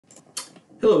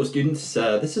Hello students,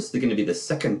 this is going to be the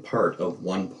second part of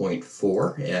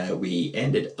 1.4. We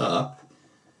ended up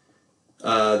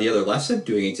the other lesson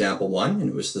doing example 1, and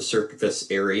it was the surface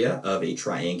area of a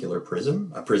triangular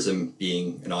prism. A prism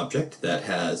being an object that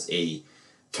has a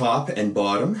top and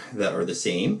bottom that are the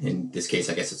same. In this case,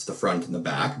 I guess it's the front and the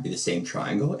back would be the same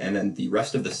triangle, and then the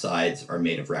rest of the sides are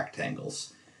made of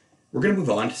rectangles. We're going to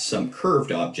move on to some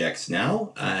curved objects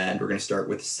now, and we're going to start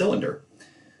with a cylinder.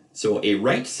 So a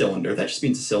right cylinder, that just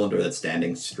means a cylinder that's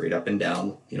standing straight up and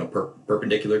down,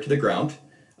 perpendicular to the ground,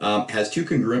 has two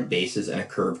congruent bases and a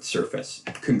curved surface.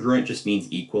 Congruent just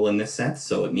means equal in this sense,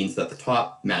 so it means that the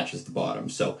top matches the bottom.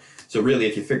 So really,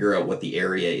 if you figure out what the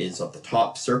area is of the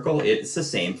top circle, it's the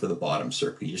same for the bottom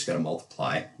circle. You just got to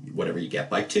multiply whatever you get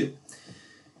by 2.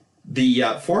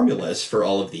 The formulas for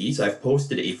all of these, I've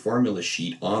posted a formula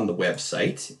sheet on the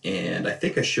website, and I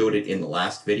think I showed it in the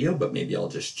last video, but maybe I'll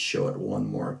just show it one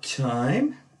more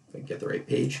time. If I can get the right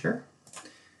page here.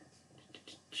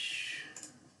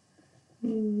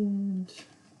 And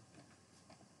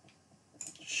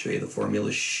show you the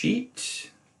formula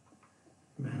sheet.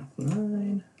 Math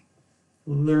 9,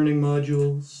 Learning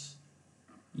Modules,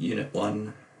 Unit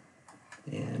 1,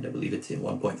 and I believe it's in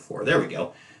 1.4. There we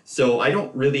go. So I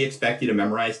don't really expect you to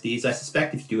memorize these. I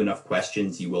suspect if you do enough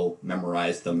questions, you will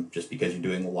memorize them just because you're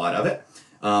doing a lot of it.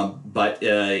 But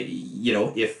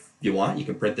if you want, you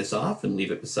can print this off and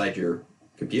leave it beside your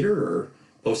computer or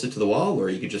post it to the wall, or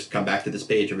you can just come back to this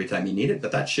page every time you need it.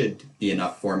 But that should be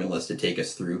enough formulas to take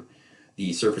us through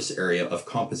the surface area of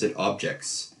composite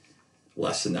objects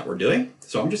lesson that we're doing.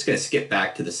 So I'm just going to skip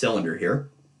back to the cylinder here.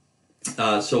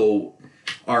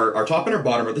 Our top and our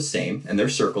bottom are the same, and they're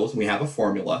circles, and we have a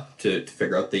formula to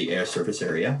figure out the surface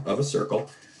area of a circle.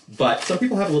 But some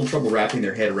people have a little trouble wrapping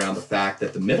their head around the fact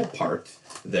that the middle part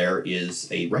there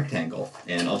is a rectangle,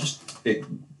 and I'll just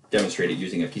demonstrate it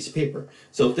using a piece of paper.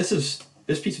 So this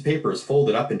piece of paper is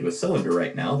folded up into a cylinder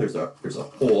right now. There's a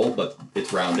hole, but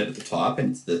it's rounded at the top,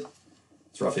 and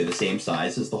it's roughly the same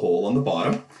size as the hole on the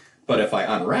bottom. But if I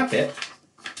unwrap it,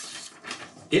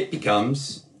 it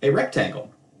becomes a rectangle.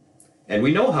 And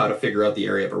we know how to figure out the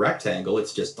area of a rectangle.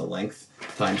 It's just the length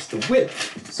times the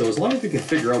width. So as long as we can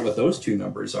figure out what those two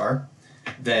numbers are,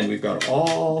 then we've got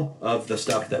all of the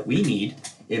stuff that we need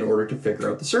in order to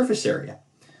figure out the surface area.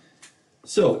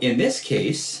 So in this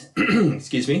case,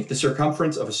 excuse me, the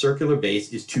circumference of a circular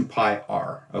base is 2 pi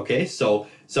r. Okay, so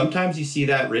sometimes you see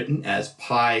that written as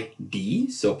pi d,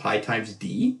 so pi times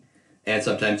d, and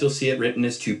sometimes you'll see it written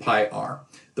as 2 pi r.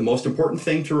 The most important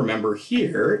thing to remember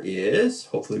here is,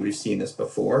 hopefully we've seen this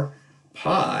before,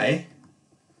 pi,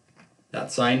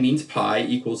 that sign means pi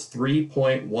equals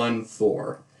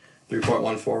 3.14.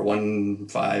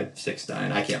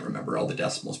 3.141569, I can't remember all the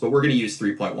decimals, but we're going to use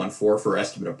 3.14 for our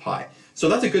estimate of pi. So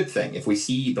that's a good thing. If we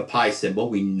see the pi symbol,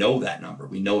 we know that number.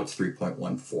 We know it's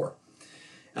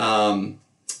 3.14.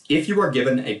 If you are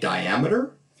given a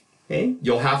diameter, okay,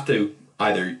 you'll have to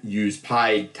either use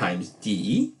pi times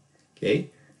d, okay,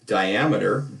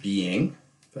 diameter being,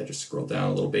 if I just scroll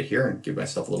down a little bit here and give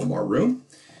myself a little more room.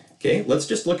 Okay, let's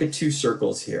just look at two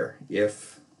circles here.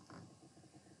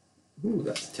 Ooh,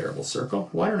 that's a terrible circle.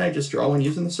 Why don't I just draw one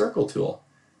using the circle tool?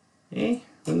 Wouldn't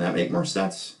that make more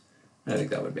sense? I think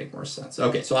that would make more sense.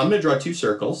 Okay, so I'm going to draw two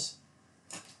circles.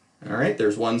 All right,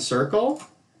 there's one circle,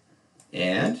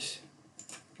 and,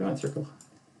 come on, circle.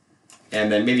 And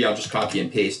then maybe I'll just copy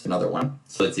and paste another one.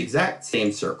 So it's the exact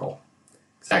same circle,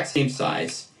 exact same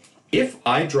size. If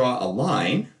I draw a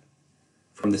line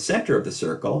from the center of the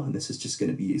circle, and this is just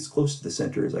going to be as close to the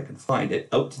center as I can find it,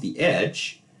 out to the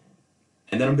edge,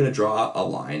 and then I'm going to draw a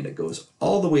line that goes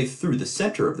all the way through the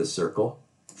center of the circle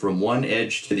from one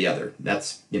edge to the other.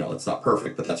 That's, it's not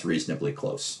perfect, but that's reasonably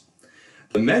close.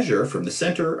 The measure from the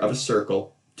center of a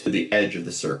circle to the edge of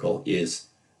the circle is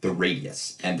the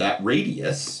radius, and that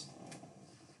radius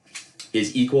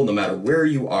is equal no matter where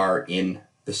you are in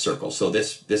the circle. So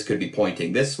this could be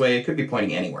pointing this way, it could be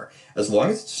pointing anywhere. As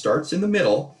long as it starts in the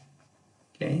middle,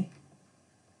 okay,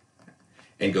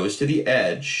 and goes to the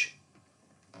edge,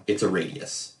 it's a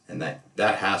radius, and that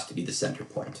has to be the center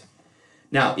point.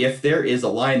 Now, if there is a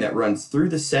line that runs through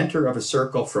the center of a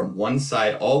circle from one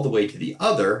side all the way to the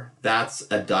other, that's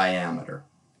a diameter.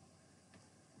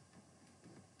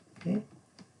 Okay.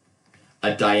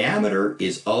 A diameter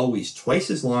is always twice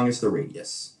as long as the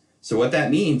radius. So what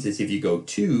that means is if you go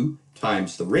 2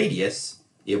 times the radius,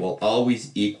 it will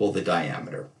always equal the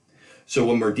diameter. So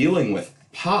when we're dealing with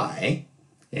pi,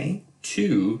 okay,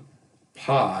 2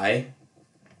 pi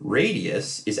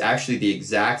radius is actually the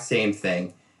exact same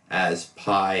thing as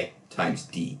pi times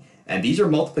d. And these are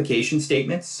multiplication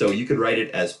statements, so you could write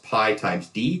it as pi times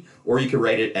d, or you could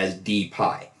write it as d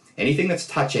pi. Anything that's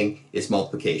touching is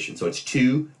multiplication. So it's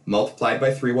 2 multiplied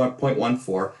by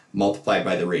 3.14 multiplied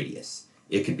by the radius.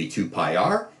 It could be 2 pi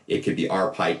r, it could be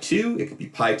r pi 2, it could be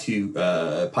pi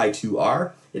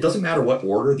 2r. It doesn't matter what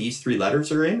order these three letters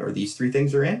are in, or these three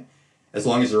things are in, as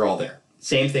long as they're all there.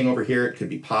 Same thing over here, it could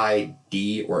be pi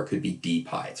d, or it could be d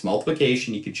pi. It's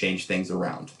multiplication, you could change things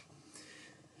around.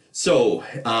 So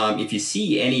if you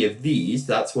see any of these,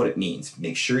 that's what it means.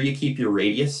 Make sure you keep your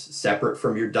radius separate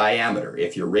from your diameter.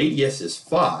 If your radius is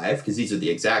 5, because these are the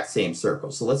exact same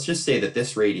circles, so let's just say that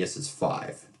this radius is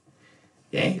 5.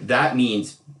 Okay, that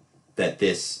means that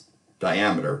this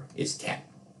diameter is 10.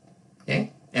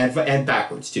 Okay, and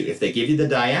backwards too. If they give you the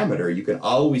diameter, you can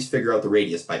always figure out the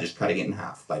radius by just cutting it in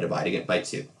half, by dividing it by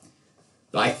 2.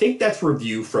 I think that's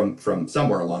review from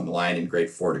somewhere along the line in grade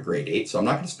 4 to grade 8, so I'm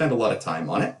not going to spend a lot of time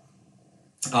on it.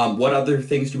 What other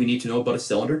things do we need to know about a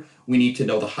cylinder? We need to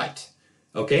know the height.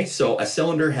 Okay, so a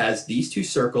cylinder has these two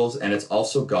circles, and it's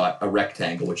also got a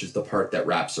rectangle, which is the part that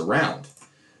wraps around.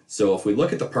 So if we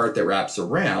look at the part that wraps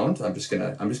around, I'm just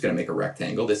gonna make a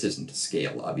rectangle. This isn't to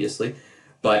scale, obviously,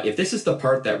 but if this is the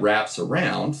part that wraps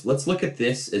around, let's look at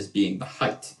this as being the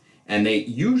height. And they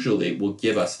usually will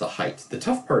give us the height. The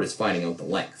tough part is finding out the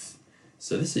length.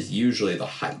 So this is usually the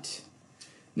height.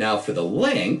 Now for the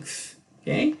length,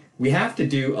 okay, we have to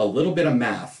do a little bit of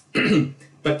math,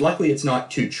 but luckily it's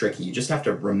not too tricky. You just have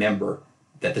to remember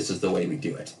that this is the way we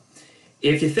do it.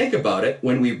 If you think about it,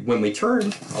 when we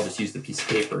turn, I'll just use the piece of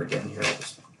paper again here. I'll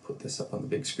just put this up on the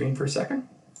big screen for a second.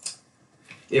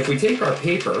 If we take our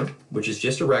paper, which is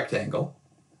just a rectangle,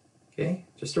 okay,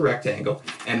 just a rectangle,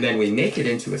 and then we make it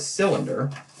into a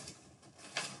cylinder.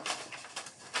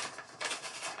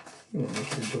 We'll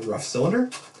make it into a rough cylinder.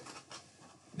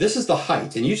 This is the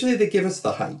height, and usually they give us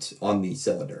the height on the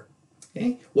cylinder.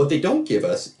 Okay? What they don't give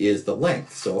us is the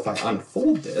length. So if I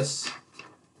unfold this,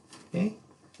 okay,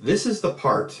 this is the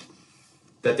part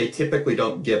that they typically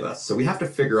don't give us. So we have to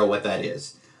figure out what that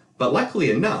is. But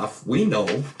luckily enough, we know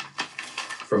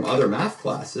from other math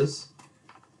classes,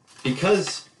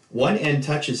 because one end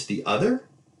touches the other,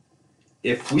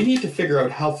 if we need to figure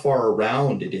out how far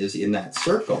around it is in that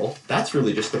circle, that's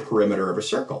really just the perimeter of a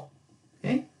circle.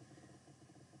 Okay?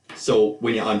 So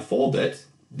when you unfold it,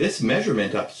 this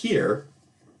measurement up here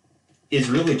is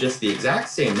really just the exact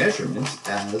same measurement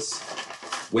as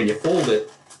when you fold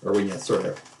it, or when you sort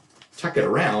of tuck it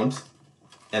around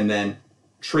and then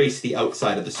trace the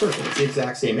outside of the circle. It's the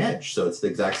exact same edge, so it's the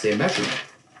exact same measurement.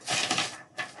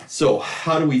 So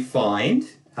how do we find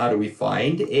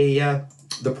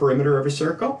the perimeter of a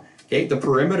circle? Okay, the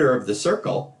perimeter of the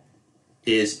circle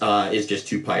is just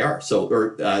 2 pi r. So,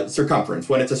 or circumference.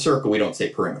 When it's a circle, we don't say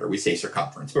perimeter, we say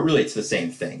circumference. But really, it's the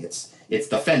same thing. It's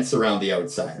the fence around the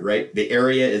outside, right? The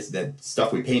area is the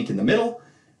stuff we paint in the middle,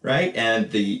 right?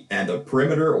 And the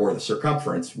perimeter or the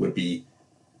circumference would be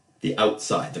the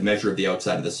outside, the measure of the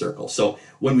outside of the circle. So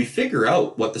when we figure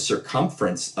out what the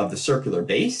circumference of the circular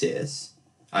base is,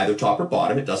 either top or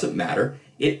bottom, it doesn't matter,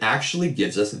 it actually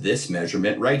gives us this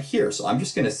measurement right here. So I'm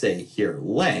just going to say here,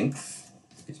 length,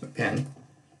 use my pen,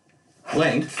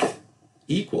 length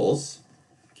equals,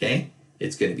 okay,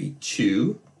 it's going to be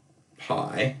 2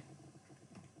 pi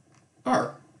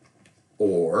r,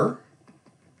 or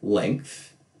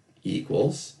length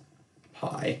equals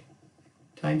pi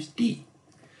times d.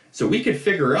 So we could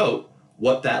figure out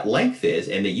what that length is,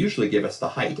 and they usually give us the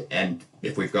height. And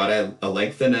if we've got a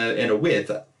length and a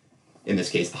width, in this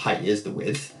case the height is the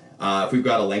width, if we've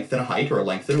got a length and a height or a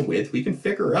length and a width, we can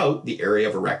figure out the area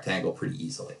of a rectangle pretty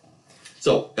easily.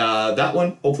 So that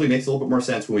one hopefully makes a little bit more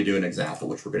sense when we do an example,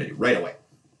 which we're going to do right away.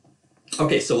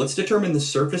 Okay, so let's determine the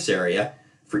surface area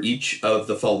for each of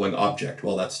the following object.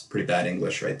 Well, that's pretty bad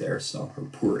English right there, so, or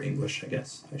poor English, I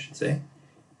guess I should say.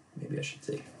 Maybe I should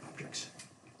say objects.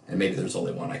 And maybe there's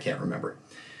only one, I can't remember.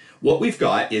 What we've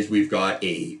got is we've got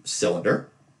a cylinder,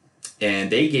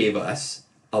 and they gave us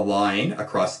a line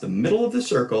across the middle of the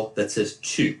circle that says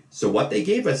 2. So what they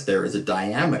gave us there is a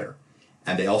diameter,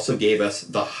 and they also gave us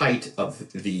the height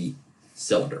of the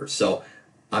cylinder. So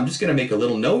I'm just going to make a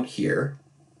little note here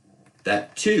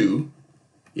that 2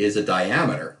 is a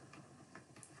diameter,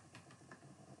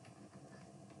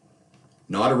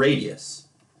 not a radius.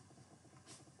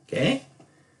 Okay?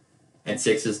 And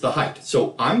 6 is the height.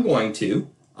 So I'm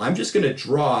just going to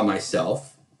draw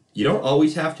myself. You don't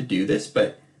always have to do this,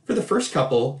 but for the first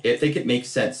couple, I think it makes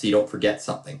sense so you don't forget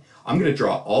something. I'm going to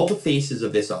draw all the faces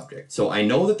of this object. So I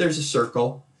know that there's a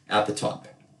circle at the top.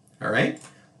 All right?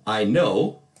 I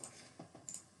know.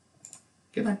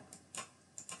 Come on.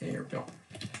 There we go.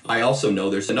 I also know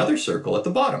there's another circle at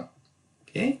the bottom.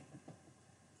 Okay?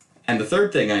 And the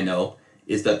third thing I know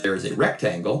is that there is a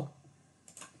rectangle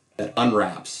that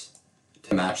unwraps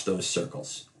to match those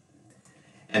circles.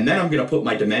 And then I'm going to put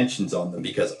my dimensions on them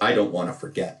because I don't want to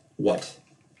forget what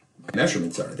my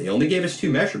measurements are. They only gave us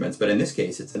 2 measurements, but in this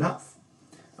case it's enough.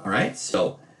 All right,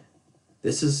 so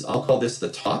this is, I'll call this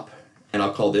the top, and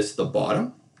I'll call this the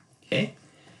bottom. Okay?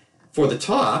 For the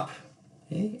top,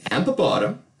 okay, and the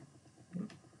bottom,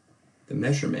 the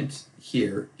measurement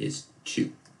here is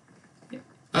 2.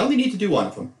 I only need to do one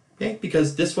of them, okay?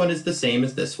 Because this one is the same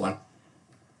as this one.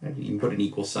 You can put an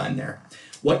equal sign there.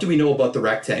 What do we know about the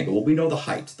rectangle? Well, we know the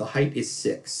height. The height is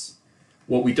 6.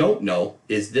 What we don't know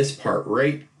is this part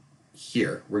right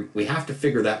here. We have to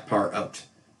figure that part out.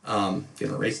 I'm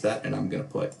going to erase that, and I'm going to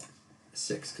put a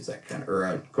 6 because that kind of, or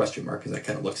a question mark because that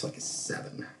kind of looks like a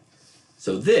 7.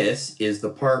 So this is the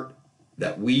part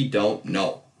that we don't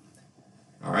know.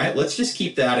 All right, let's just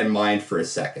keep that in mind for a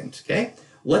second, okay?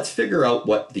 Let's figure out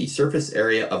what the surface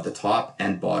area of the top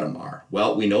and bottom are.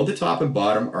 Well, we know the top and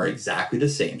bottom are exactly the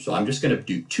same, so I'm just going to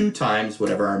do 2 times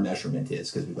whatever our measurement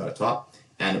is because we've got a top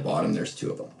and a bottom. There's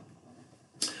 2 of them.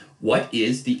 What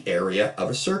is the area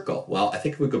of a circle? Well, I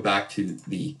think if we go back to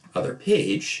the other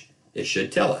page, it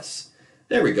should tell us.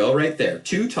 There we go, right there.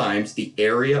 2 times the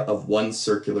area of one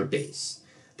circular base.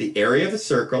 The area of a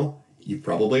circle, you've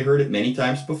probably heard it many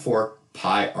times before,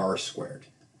 pi r squared.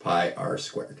 Pi r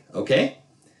squared, okay?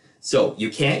 So you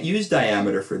can't use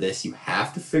diameter for this. You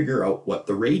have to figure out what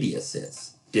the radius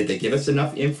is. Did they give us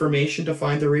enough information to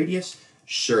find the radius?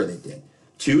 Sure they did.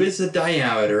 2 is the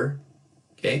diameter,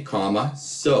 okay, comma,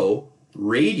 so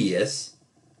radius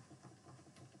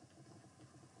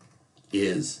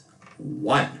is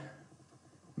 1.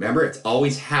 Remember, it's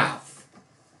always half,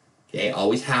 okay,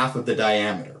 always half of the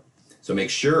diameter. So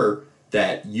make sure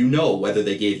that you know whether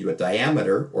they gave you a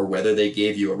diameter or whether they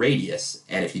gave you a radius.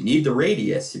 And if you need the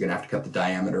radius, you're going to have to cut the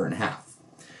diameter in half.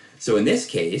 So in this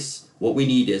case, what we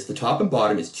need is the top and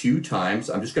bottom is 2 times,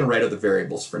 I'm just going to write out the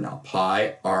variables for now,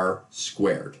 pi r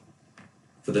squared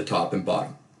for the top and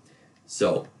bottom.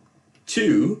 So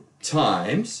 2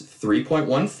 times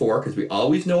 3.14, because we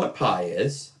always know what pi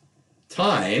is,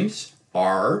 times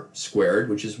r squared,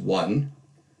 which is 1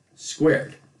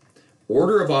 squared.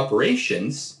 Order of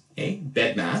operations, okay,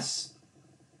 bed mass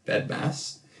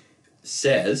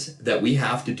says that we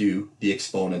have to do the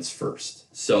exponents first.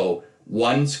 So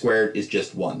 1 squared is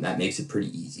just 1. That makes it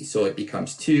pretty easy. So it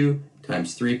becomes 2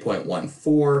 times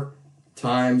 3.14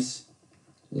 times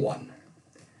 1.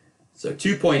 So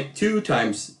 2.2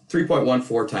 times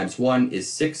 3.14 times 1 is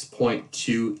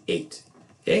 6.28.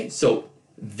 Okay, so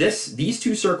these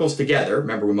 2 circles together,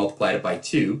 remember we multiplied it by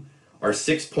 2, are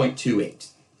 6.28.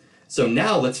 So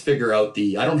now let's figure out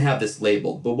the, I don't have this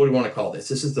labeled, but what do we want to call this?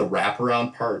 This is the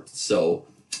wraparound part. So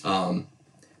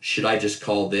should I just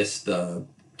call this the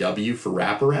W for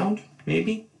wraparound,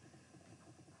 maybe?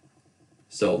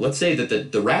 So let's say that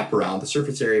the wraparound, the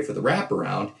surface area for the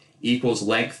wraparound, equals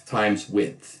length times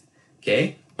width.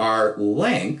 Okay? Our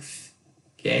length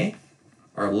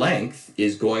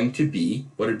is going to be,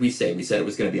 what did we say? We said it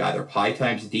was going to be either pi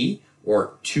times d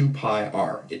or 2 pi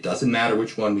r. It doesn't matter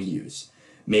which one we use.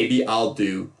 Maybe I'll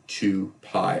do 2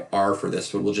 pi r for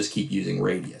this, but we'll just keep using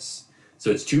radius. So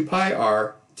it's 2 pi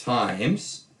r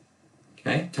times,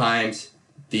 okay, times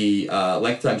the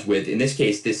length times width. In this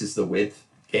case, this is the width.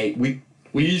 Okay, we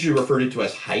usually refer to it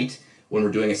as height when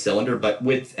we're doing a cylinder, but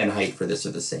width and height for this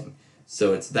are the same.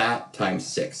 So it's that times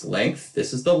 6. Length,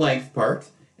 this is the length part,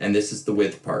 and this is the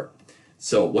width part.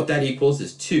 So what that equals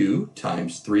is 2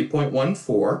 times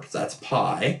 3.14, because that's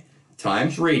pi,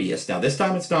 times radius. Now this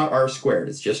time it's not r squared,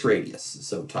 it's just radius.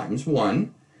 So times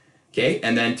 1, okay,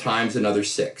 and then times another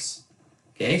 6.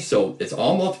 Okay, so it's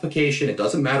all multiplication. It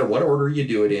doesn't matter what order you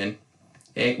do it in.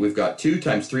 Okay, we've got 2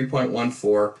 times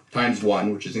 3.14 times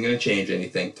 1, which isn't going to change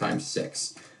anything, times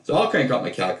 6. So I'll crank out my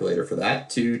calculator for that.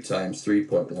 2 times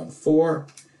 3.14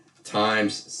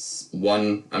 times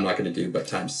 1, I'm not going to do, but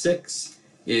times 6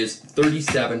 is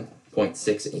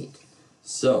 37.68.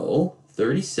 So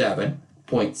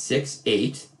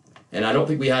 37.68, and I don't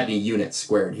think we had any units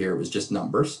squared here, it was just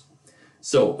numbers.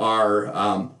 So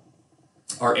our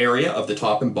area of the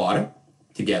top and bottom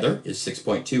together is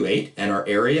 6.28, and our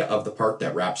area of the part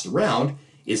that wraps around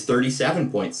is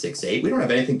 37.68. We don't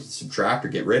have anything to subtract or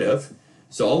get rid of,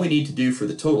 so all we need to do for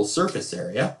the total surface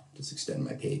area, just extend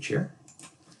my page here,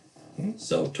 okay,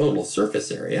 so total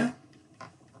surface area,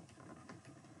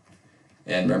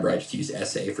 and remember I just use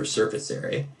SA for surface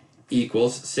area,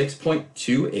 equals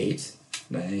 6.28,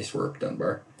 nice work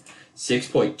Dunbar,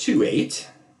 6.28,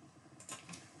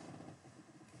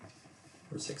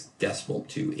 or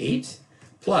 6.28,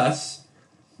 plus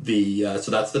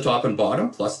So that's the top and bottom,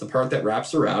 plus the part that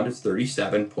wraps around is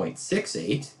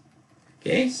 37.68.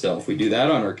 Okay, so if we do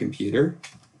that on our computer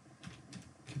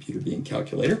being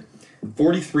calculator,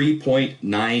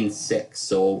 43.96.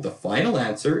 So the final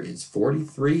answer is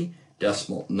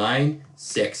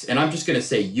 43.96. And I'm just going to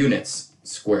say units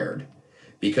squared,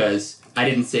 because I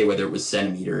didn't say whether it was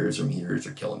centimeters or meters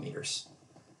or kilometers.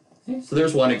 Okay, so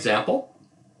there's one example.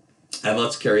 And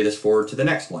let's carry this forward to the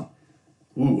next one.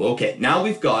 Ooh, okay. Now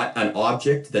we've got an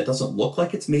object that doesn't look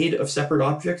like it's made of separate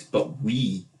objects, but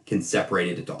we can separate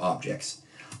it into objects.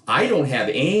 I don't have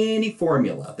any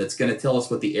formula that's going to tell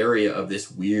us what the area of this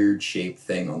weird shaped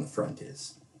thing on the front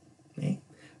is. Okay.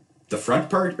 The front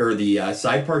part, or the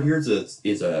side part here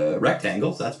is a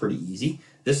rectangle, so that's pretty easy.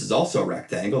 This is also a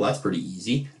rectangle, that's pretty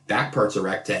easy. Back part's a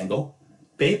rectangle.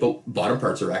 Okay, but bottom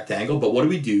part's a rectangle. But what do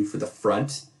we do for the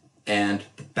front and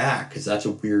the back? Because that's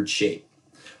a weird shape.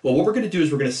 Well, what we're going to do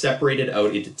is we're going to separate it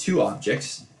out into two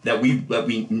objects that we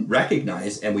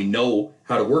recognize and we know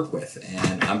how to work with.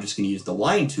 And I'm just going to use the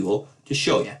line tool to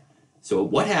show you. So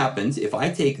what happens if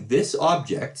I take this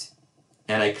object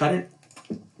and I cut it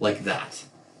like that?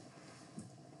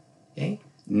 Okay.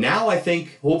 Now I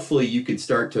think hopefully you can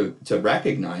start to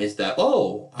recognize that,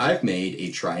 oh, I've made a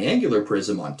triangular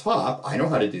prism on top. I know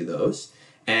how to do those.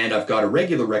 And I've got a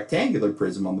regular rectangular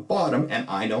prism on the bottom, and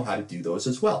I know how to do those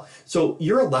as well. So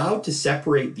you're allowed to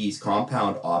separate these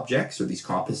compound objects or these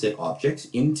composite objects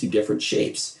into different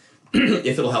shapes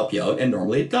if it'll help you out, and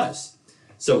normally it does.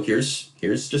 So here's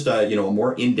just a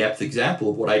more in-depth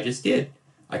example of what I just did.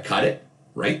 I cut it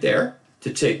right there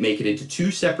to make it into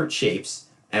two separate shapes,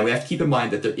 and we have to keep in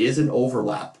mind that there is an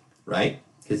overlap, right?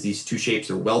 Because these two shapes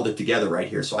are welded together right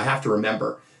here. So I have to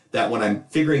remember that when I'm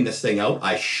figuring this thing out,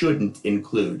 I shouldn't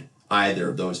include either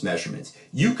of those measurements.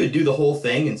 You could do the whole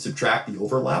thing and subtract the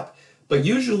overlap, but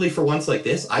usually for ones like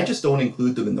this, I just don't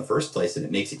include them in the first place, and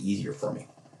it makes it easier for me.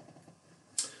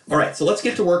 All right, so let's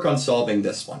get to work on solving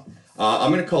this one.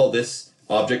 I'm going to call this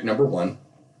object number 1.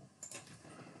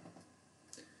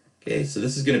 Okay, so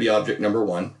this is going to be object number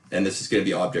 1, and this is going to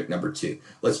be object number 2.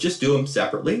 Let's just do them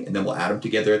separately, and then we'll add them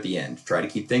together at the end. Try to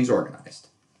keep things organized.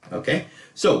 Okay,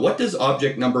 so what does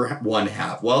object number 1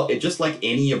 have? Well, just like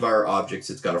any of our objects,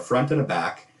 it's got a front and a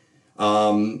back.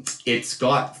 It's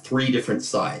got 3 different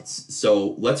sides.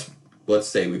 So let's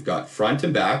say we've got front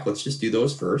and back. Let's just do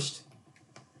those first,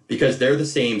 because they're the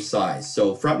same size.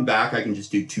 So front and back, I can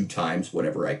just do 2 times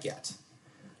whatever I get.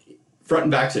 Front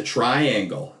and back's a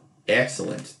triangle.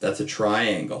 Excellent, that's a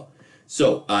triangle.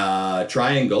 So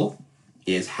triangle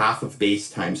is half of base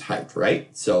times height, right?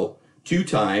 So 2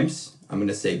 times, I'm going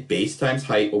to say base times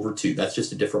height over 2. That's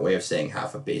just a different way of saying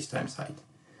half of base times height.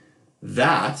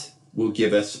 That will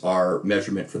give us our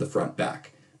measurement for the front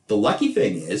back. The lucky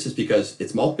thing is because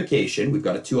it's multiplication, we've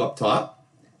got a 2 up top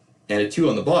and a 2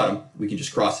 on the bottom, we can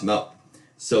just cross them out.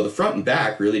 So the front and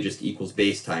back really just equals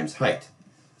base times height.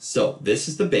 So this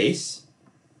is the base,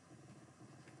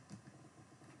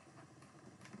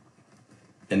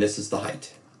 and this is the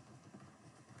height.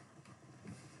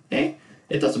 Okay?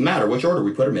 It doesn't matter which order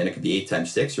we put them in. It could be 8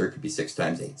 times 6 or it could be 6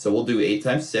 times 8. So we'll do 8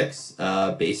 times 6,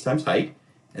 base times height,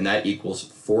 and that equals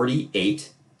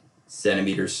 48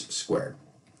 centimeters squared.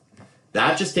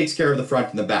 That just takes care of the front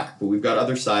and the back, but we've got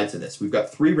other sides of this. We've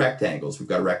got 3 rectangles. We've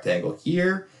got a rectangle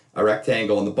here, a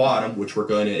rectangle on the bottom, which we're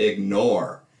going to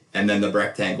ignore, and then the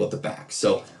rectangle at the back.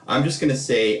 So I'm just going to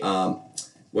say,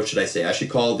 what should I say? I should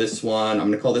call this one, I'm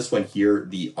going to call this one here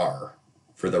the R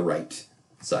for the right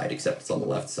side, except it's on the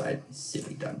left side.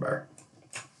 Silly Dunbar.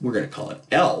 We're going to call it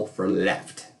L for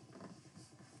left.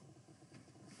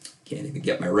 Can't even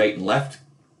get my right and left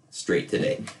straight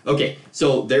today. Okay,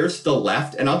 so there's the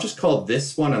left, and I'll just call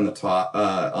this one on the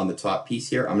top piece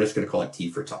here. I'm just going to call it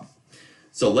T for top.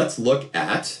 So let's look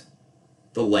at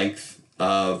the length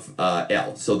of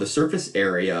L. So the surface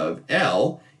area of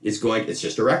L is it's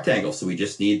just a rectangle, so we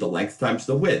just need the length times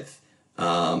the width.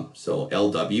 So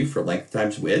LW for length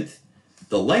times width.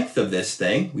 The length of this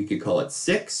thing, we could call it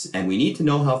 6, and we need to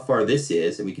know how far this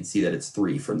is, and we can see that it's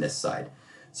 3 from this side.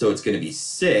 So it's going to be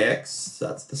 6,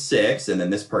 that's the 6, and then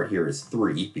this part here is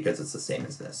 3 because it's the same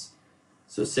as this.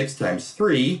 So 6 times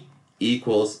 3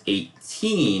 equals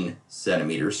 18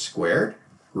 centimeters squared.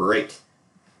 Great.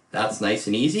 That's nice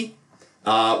and easy.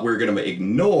 We're going to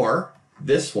ignore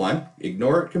this one.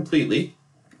 Ignore it completely.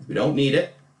 We don't need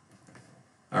it.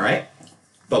 All right.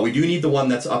 But we do need the one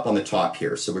that's up on the top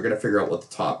here. So we're going to figure out what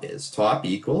the top is. Top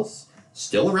equals,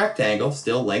 still a rectangle,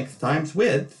 still length times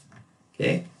width.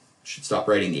 Okay. Should stop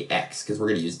writing the x because we're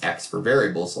going to use x for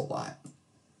variables a lot.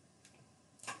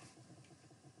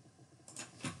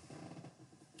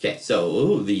 Okay,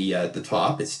 so the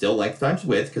top is still length times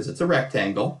width because it's a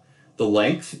rectangle. The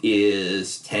length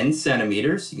is 10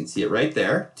 centimeters. You can see it right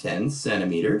there, 10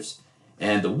 centimeters.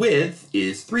 And the width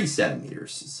is 3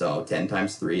 centimeters. So 10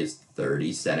 times 3 is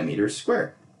 30 centimeters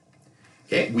squared.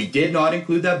 Okay, we did not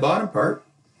include that bottom part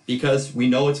because we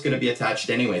know it's going to be attached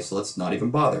anyway, so let's not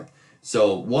even bother.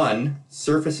 So 1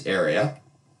 surface area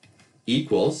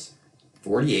equals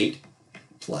 48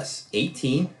 plus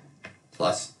 18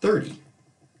 plus 30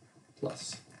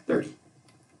 plus 30.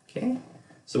 Okay,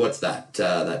 so what's that?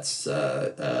 That's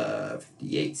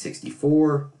 58,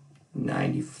 64,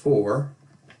 94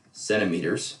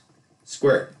 centimeters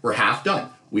squared. We're half done.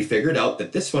 We figured out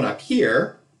that this one up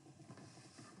here,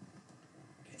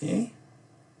 okay,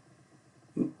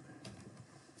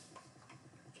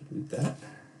 delete that.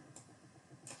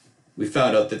 We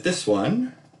found out that this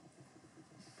one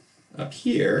up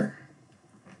here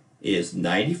is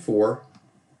 94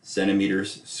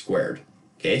 centimeters squared.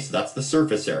 Okay, so that's the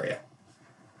surface area.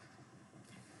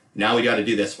 Now we got to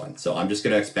do this one. So I'm just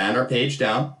going to expand our page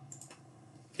down.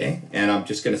 Okay, and I'm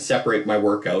just going to separate my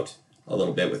work out a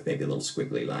little bit with maybe a little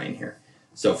squiggly line here.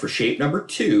 So for shape number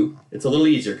 2, it's a little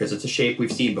easier because it's a shape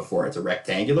we've seen before. It's a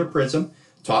rectangular prism.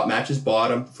 Top matches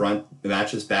bottom, front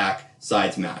matches back,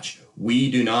 sides match.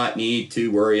 We do not need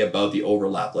to worry about the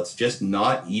overlap. Let's just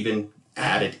not even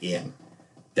add it in.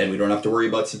 Then we don't have to worry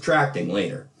about subtracting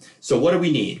later. So what do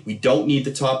we need? We don't need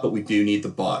the top, but we do need the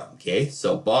bottom. Okay,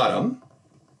 so bottom,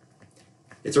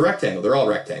 it's a rectangle. They're all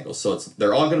rectangles, so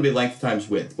they're all going to be length times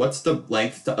width. What's the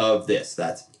length of this?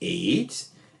 That's 8.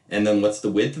 And then what's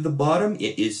the width of the bottom?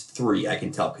 It is 3. I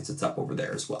can tell because it's up over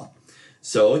there as well.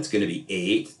 So it's going to be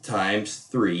 8 times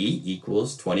 3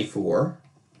 equals 24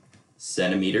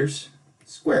 centimeters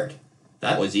squared.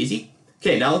 That was easy.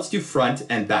 Okay, now let's do front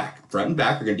and back. Front and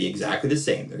back are going to be exactly the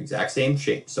same. They're exact same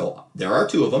shape. So there are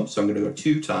 2 of them. So I'm going to go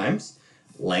 2 times.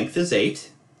 Length is 8.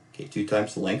 Okay, 2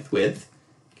 times the length width.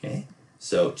 Okay,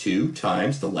 so 2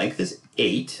 times the length is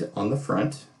 8 on the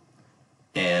front.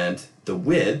 And the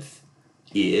width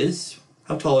is,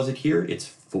 how tall is it here? It's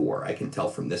 4. I can tell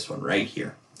from this one right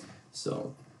here.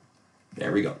 So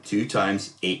there we go. 2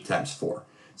 times 8 times 4.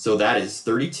 So that is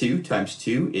 32 times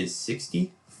 2 is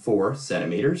 64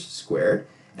 centimeters squared.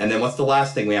 And then what's the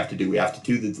last thing we have to do? We have to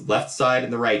do the left side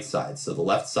and the right side. So the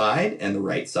left side and the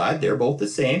right side, they're both the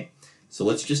same. So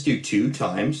let's just do 2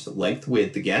 times length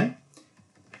width again.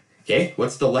 Okay,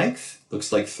 what's the length?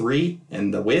 Looks like 3,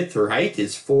 and the width or height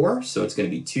is 4. So it's going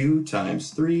to be 2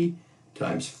 times 3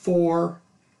 times 4.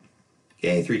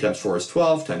 Okay, 3 times 4 is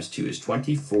 12, times 2 is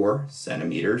 24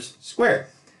 centimeters squared.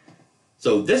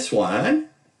 So this one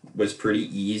was pretty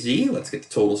easy. Let's get the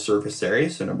total surface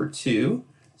area. So number 2,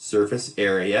 surface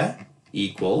area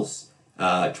equals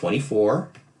 24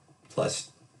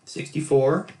 plus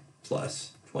 64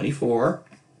 plus 24.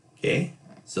 Okay,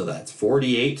 so that's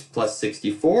 48 plus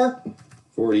 64.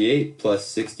 48 plus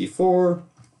 64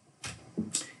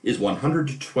 is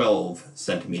 112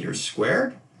 centimeters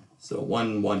squared. So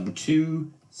 112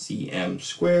 cm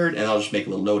squared. And I'll just make a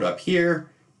little note up here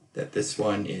that this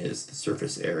one is, the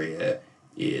surface area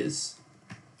is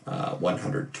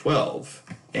 112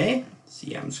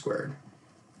 cm squared.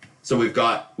 So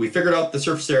we figured out the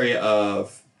surface area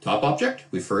of top object.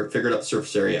 We figured out the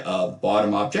surface area of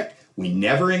bottom object. We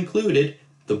never included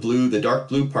the dark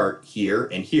blue part here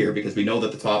and here because we know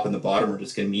that the top and the bottom are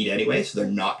just going to meet anyway, so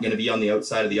they're not going to be on the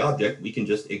outside of the object. We can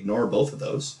just ignore both of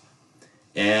those.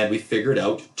 And we figured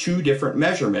out 2 different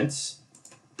measurements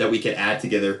that we can add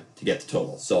together to get the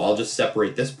total. So I'll just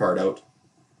separate this part out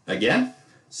again.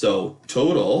 So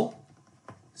total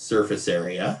surface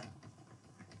area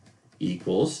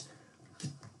equals the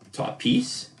top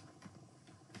piece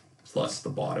plus the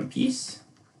bottom piece.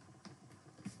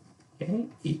 Okay,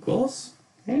 equals,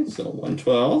 okay, so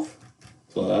 112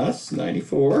 plus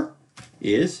 94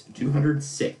 is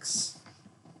 206.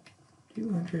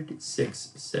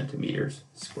 206 centimeters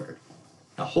squared.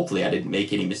 Now, hopefully I didn't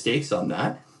make any mistakes on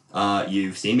that.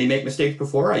 You've seen me make mistakes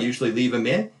before. I usually leave them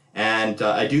in, and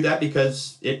I do that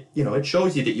because it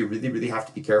shows you that you really, really have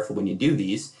to be careful when you do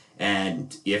these.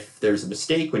 And if there's a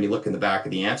mistake when you look in the back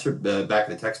of the back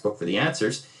of the textbook for the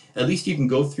answers, at least you can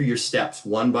go through your steps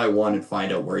one by one and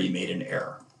find out where you made an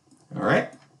error. All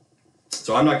right?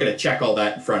 So I'm not going to check all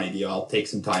that in front of you. I'll take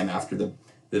some time after the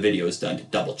video is done to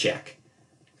double check.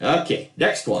 Okay,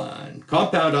 next one.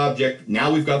 Compound object.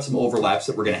 Now we've got some overlaps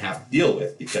that we're going to have to deal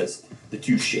with because the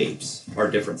 2 shapes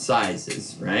are different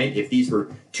sizes, right? If these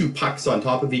were 2 pucks on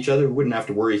top of each other, we wouldn't have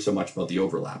to worry so much about the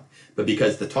overlap. But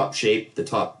because the top shape, the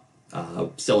top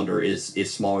cylinder is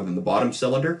smaller than the bottom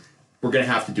cylinder, we're going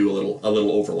to have to do a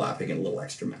little overlapping and a little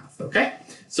extra math, okay?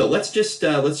 So let's just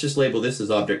label this as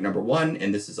object number 1,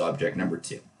 and this is object number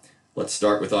 2. Let's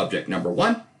start with object number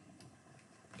 1,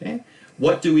 okay?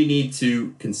 What do we need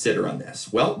to consider on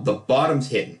this? Well, the bottom's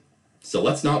hidden, so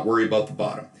let's not worry about the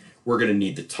bottom. We're going to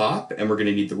need the top, and we're going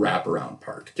to need the wraparound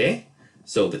part, okay?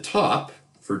 So the top,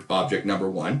 for object number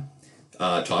 1,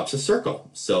 top's a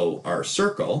circle. So our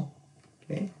circle,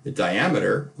 okay, the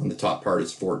diameter on the top part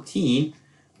is 14,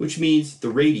 which means the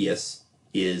radius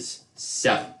is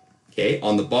 7. Okay,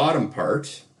 on the bottom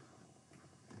part,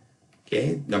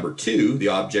 okay, number 2, the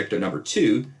object of number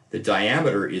 2, the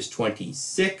diameter is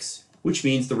 26, which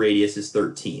means the radius is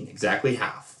 13, exactly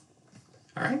half.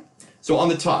 All right, so on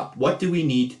the top, what do we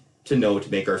need to know to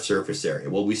make our surface area?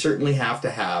 Well, we certainly have to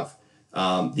have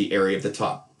the area of the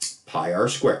top, pi r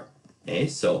squared. Okay,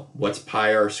 so what's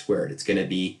pi r squared? It's going to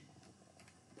be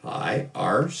pi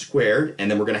r squared, and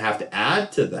then we're going to have to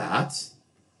add to that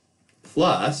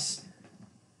plus,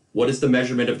 what is the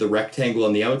measurement of the rectangle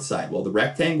on the outside? Well, the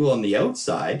rectangle on the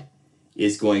outside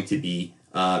is going to be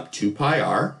 2 pi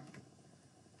r,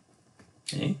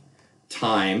 okay,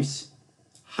 times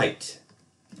height,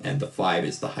 and the 5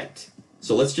 is the height.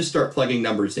 So let's just start plugging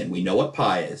numbers in. We know what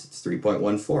pi is. It's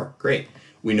 3.14. Great.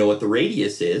 We know what the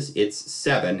radius is. It's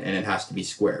 7, and it has to be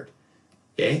squared.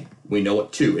 Okay, we know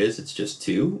what 2 is. It's just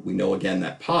 2. We know again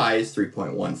that pi is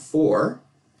 3.14,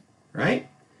 right?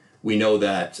 We know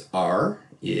that r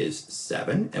is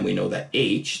 7, and we know that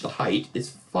h, the height, is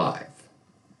 5.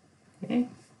 Okay,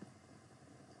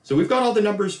 so we've got all the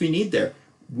numbers we need there.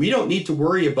 We don't need to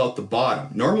worry about the bottom.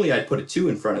 Normally I'd put a 2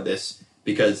 in front of this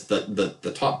because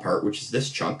the top part, which is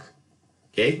this chunk,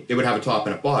 okay, it would have a top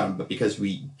and a bottom, but because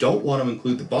we don't want to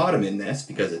include the bottom in this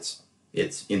because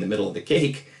it's in the middle of the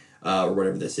cake, or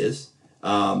whatever this is,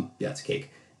 yeah, it's a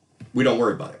cake, we don't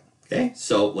worry about it. Okay,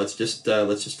 so let's just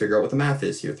figure out what the math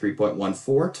is here.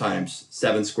 3.14 times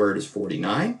 7 squared is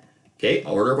 49. Okay,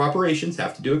 order of operations,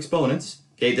 have to do exponents.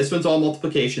 Okay, this one's all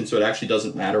multiplication, so it actually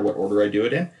doesn't matter what order I do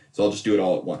it in. So I'll just do it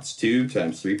all at once. 2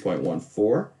 times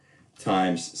 3.14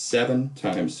 times 7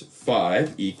 times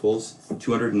 5 equals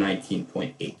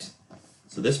 219.8.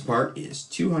 So this part is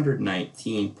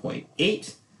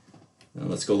 219.8. Now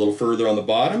let's go a little further on the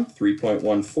bottom.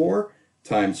 3.14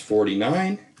 times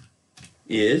 49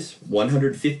 is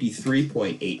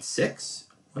 153.86.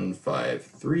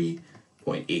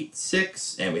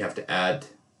 153.86, and we have to add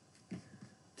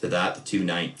to that the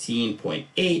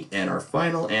 219.8, and our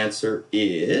final answer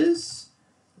is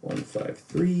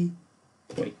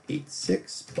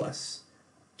 153.86 plus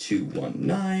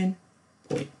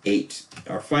 219.8.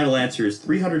 Our final answer is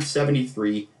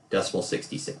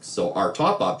 373.66. So our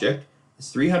top object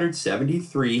is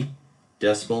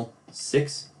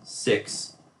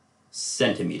 373.66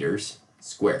 centimeters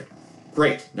squared.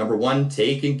 Great. Number 1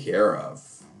 taken care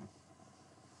of.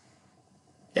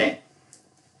 Okay.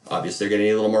 Obviously, they're going to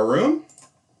need a little more room.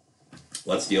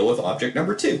 Let's deal with object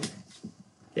number 2.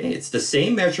 Okay, it's the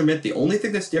same measurement. The only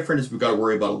thing that's different is we've got to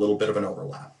worry about a little bit of an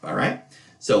overlap. All right.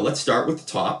 So let's start with the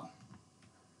top.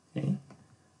 Okay.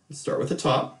 Let's start with the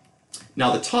top.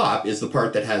 Now the top is the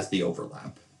part that has the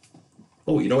overlap.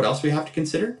 Oh, you know what else we have to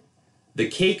consider? The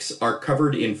cakes are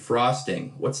covered in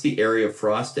frosting. What's the area of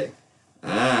frosting?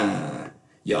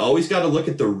 You always got to look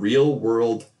at the real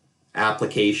world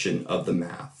application of the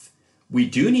math. We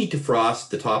do need to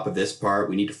frost the top of this part.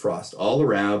 We need to frost all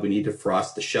around. We need to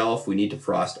frost the shelf. We need to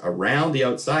frost around the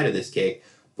outside of this cake.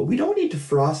 But we don't need to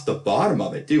frost the bottom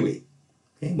of it, do we?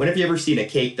 Okay. When have you ever seen a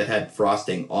cake that had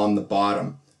frosting on the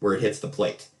bottom where it hits the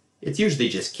plate? It's usually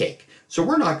just cake. So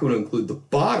we're not going to include the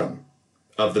bottom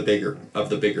of the bigger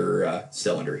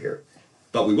cylinder here.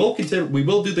 But we will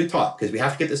do the top because we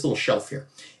have to get this little shelf here.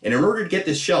 And in order to get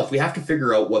this shelf, we have to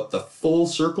figure out what the full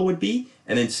circle would be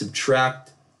and then subtract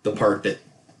the part that,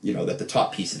 that the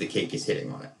top piece of the cake is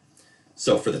hitting on it.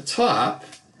 So for the top,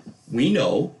 we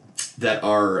know that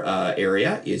our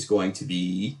area is going to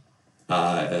be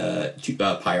pi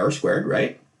r squared,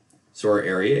 right? So our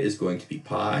area is going to be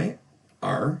pi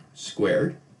r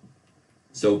squared.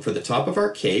 So for the top of our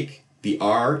cake, the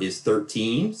r is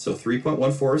 13, so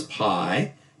 3.14 is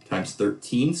pi times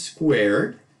 13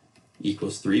 squared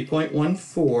equals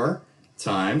 3.14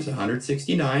 times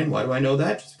 169. Why do I know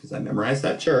that? Just because I memorized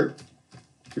that chart.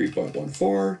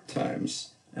 3.14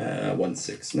 times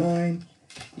 169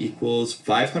 equals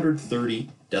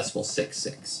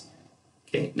 530.66.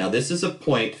 Okay, now this is a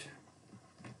point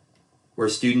where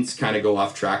students kind of go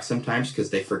off track sometimes because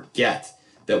they forget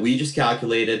that we just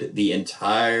calculated the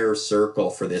entire circle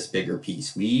for this bigger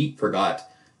piece. We forgot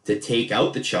to take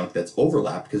out the chunk that's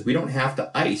overlapped because we don't have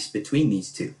to ice between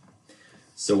these two.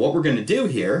 So what we're going to do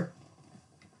here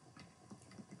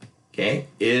okay,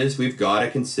 is we've got to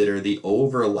consider the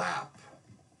overlap.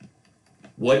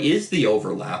 What is the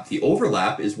overlap? The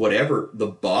overlap is whatever the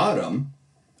bottom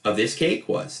of this cake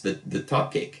was, the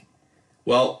top cake.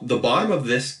 Well, the bottom of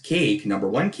this cake, number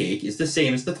one cake, is the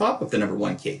same as the top of the number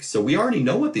one cake. So we already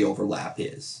know what the overlap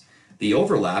is. The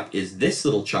overlap is this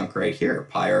little chunk right here,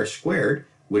 pi r squared,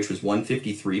 which was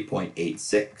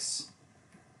 153.86.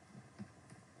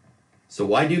 So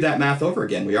why do that math over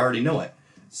again? We already know it.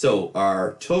 So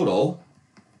our total,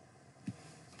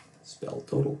 spell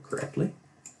total correctly.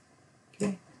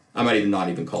 Okay. I might not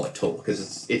even call it total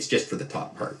because it's just for the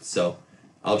top part. So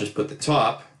I'll just put the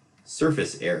top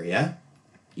surface area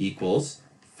equals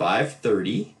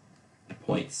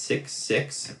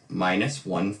 530.66 minus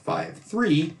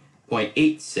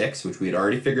 153.86, which we had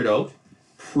already figured out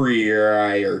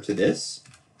prior to this.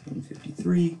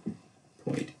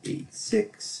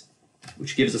 153.86,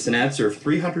 which gives us an answer of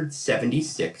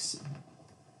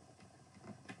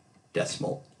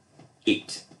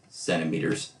 376.8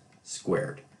 centimeters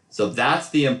squared. So that's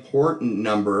the important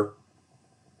number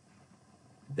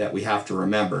that we have to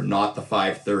remember, not the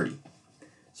 530.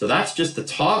 So that's just the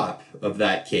top of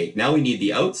that cake. Now we need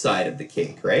the outside of the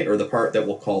cake, right? Or the part that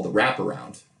we'll call the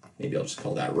wraparound. Maybe I'll just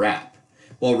call that wrap.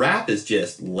 Well, wrap is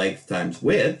just length times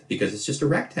width because it's just a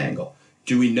rectangle.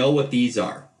 Do we know what these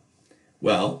are?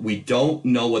 Well, we don't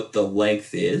know what the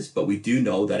length is, but we do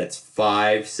know that it's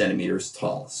 5 centimeters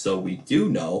tall. So we do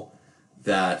know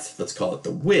that, let's call it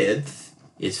the width,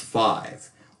 is 5.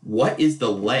 What is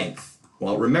the length?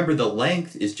 Well, remember the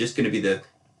length is just going to be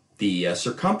the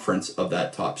circumference of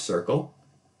that top circle,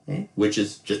 okay, which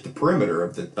is just the perimeter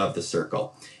of the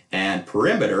circle. And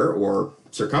perimeter or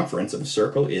circumference of a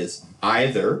circle is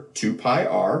either 2 pi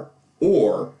r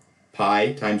or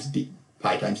pi times d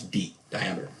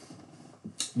diameter.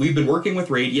 We've been working with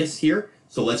radius here,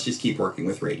 so let's just keep working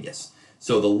with radius.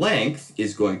 So the length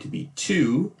is going to be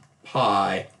 2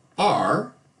 pi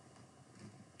r,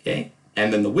 okay,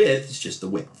 and then the width is just the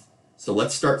width. So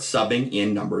let's start subbing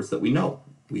in numbers that we know.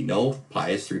 We know pi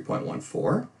is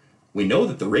 3.14. We know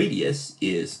that the radius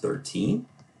is 13,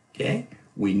 okay?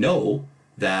 We know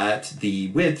that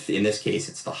the width, in this case,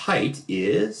 it's the height,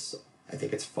 is, I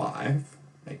think it's 5.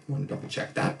 I want to double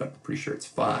check that, but I'm pretty sure it's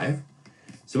 5.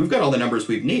 So we've got all the numbers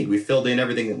we need. We've filled in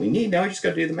everything that we need. Now we just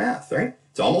got to do the math, right?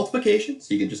 It's all multiplication,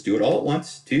 so you can just do it all at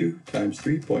once. 2 times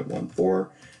 3.14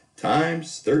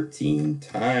 times 13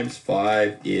 times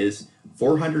 5 is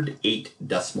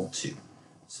 408.2.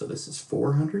 So this is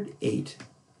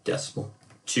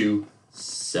 408.2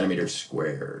 centimeters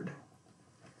squared.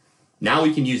 Now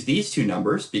we can use these two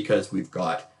numbers because we've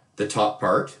got the top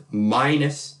part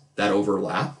minus that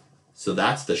overlap. So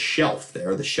that's the shelf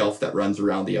there, the shelf that runs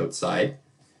around the outside.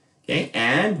 Okay,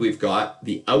 and we've got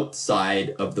the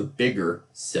outside of the bigger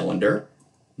cylinder.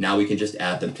 Now we can just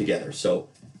add them together. So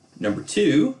number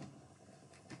 2,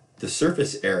 the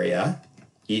surface area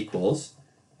equals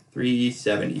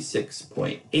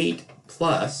 376.8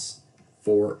 plus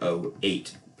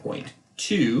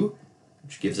 408.2,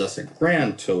 which gives us a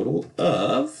grand total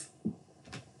of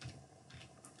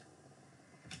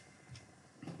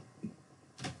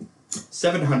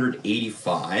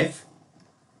 785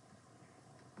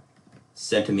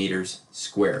 centimeters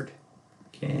squared.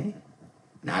 Okay,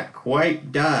 not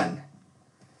quite done.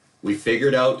 We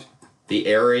figured out the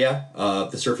area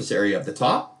of the surface area of the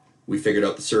top. We figured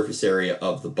out the surface area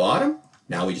of the bottom.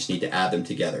 Now we just need to add them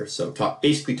together. So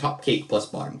basically top cake plus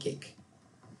bottom cake.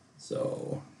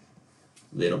 So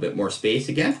a little bit more space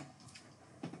again.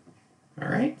 All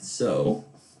right, so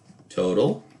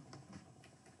total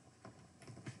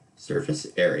surface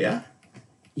area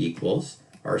equals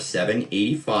our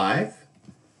 785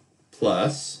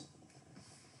 plus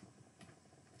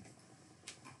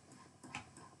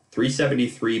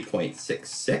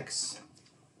 373.66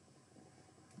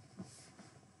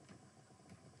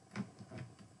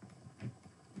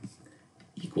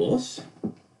 equals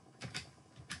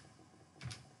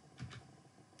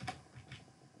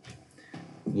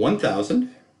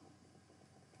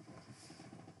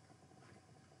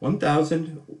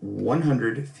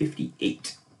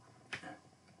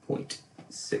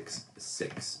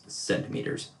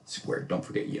centimeters squared. Don't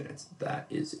forget units. That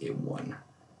is a 1.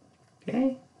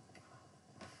 Okay?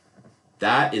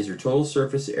 That is your total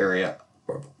surface area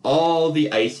of all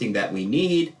the icing that we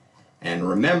need. And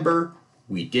remember,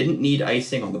 we didn't need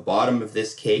icing on the bottom of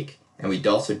this cake, and we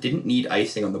also didn't need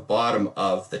icing on the bottom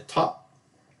of the top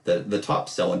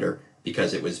cylinder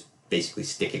because it was basically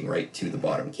sticking right to the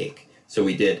bottom cake. So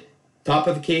we did top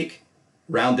of the cake,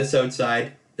 around this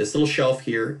outside, this little shelf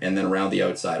here, and then around the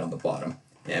outside on the bottom.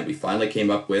 And we finally came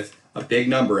up with a big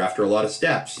number after a lot of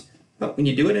steps, But when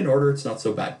you do it in order, it's not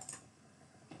so bad.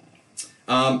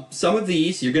 Some of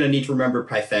these, you're going to need to remember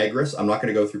Pythagoras. I'm not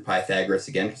going to go through Pythagoras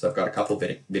again because I've got a couple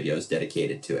videos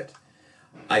dedicated to it.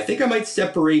 I think I might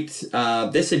separate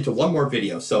this into one more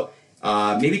video. So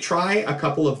maybe try a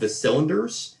couple of the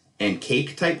cylinders and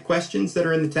cake type questions that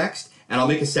are in the text. And I'll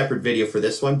make a separate video for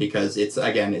this one because it's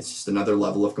just another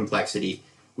level of complexity.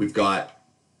 We've got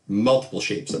multiple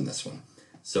shapes on this one.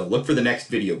 So look for the next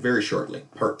video very shortly,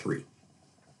 part 3.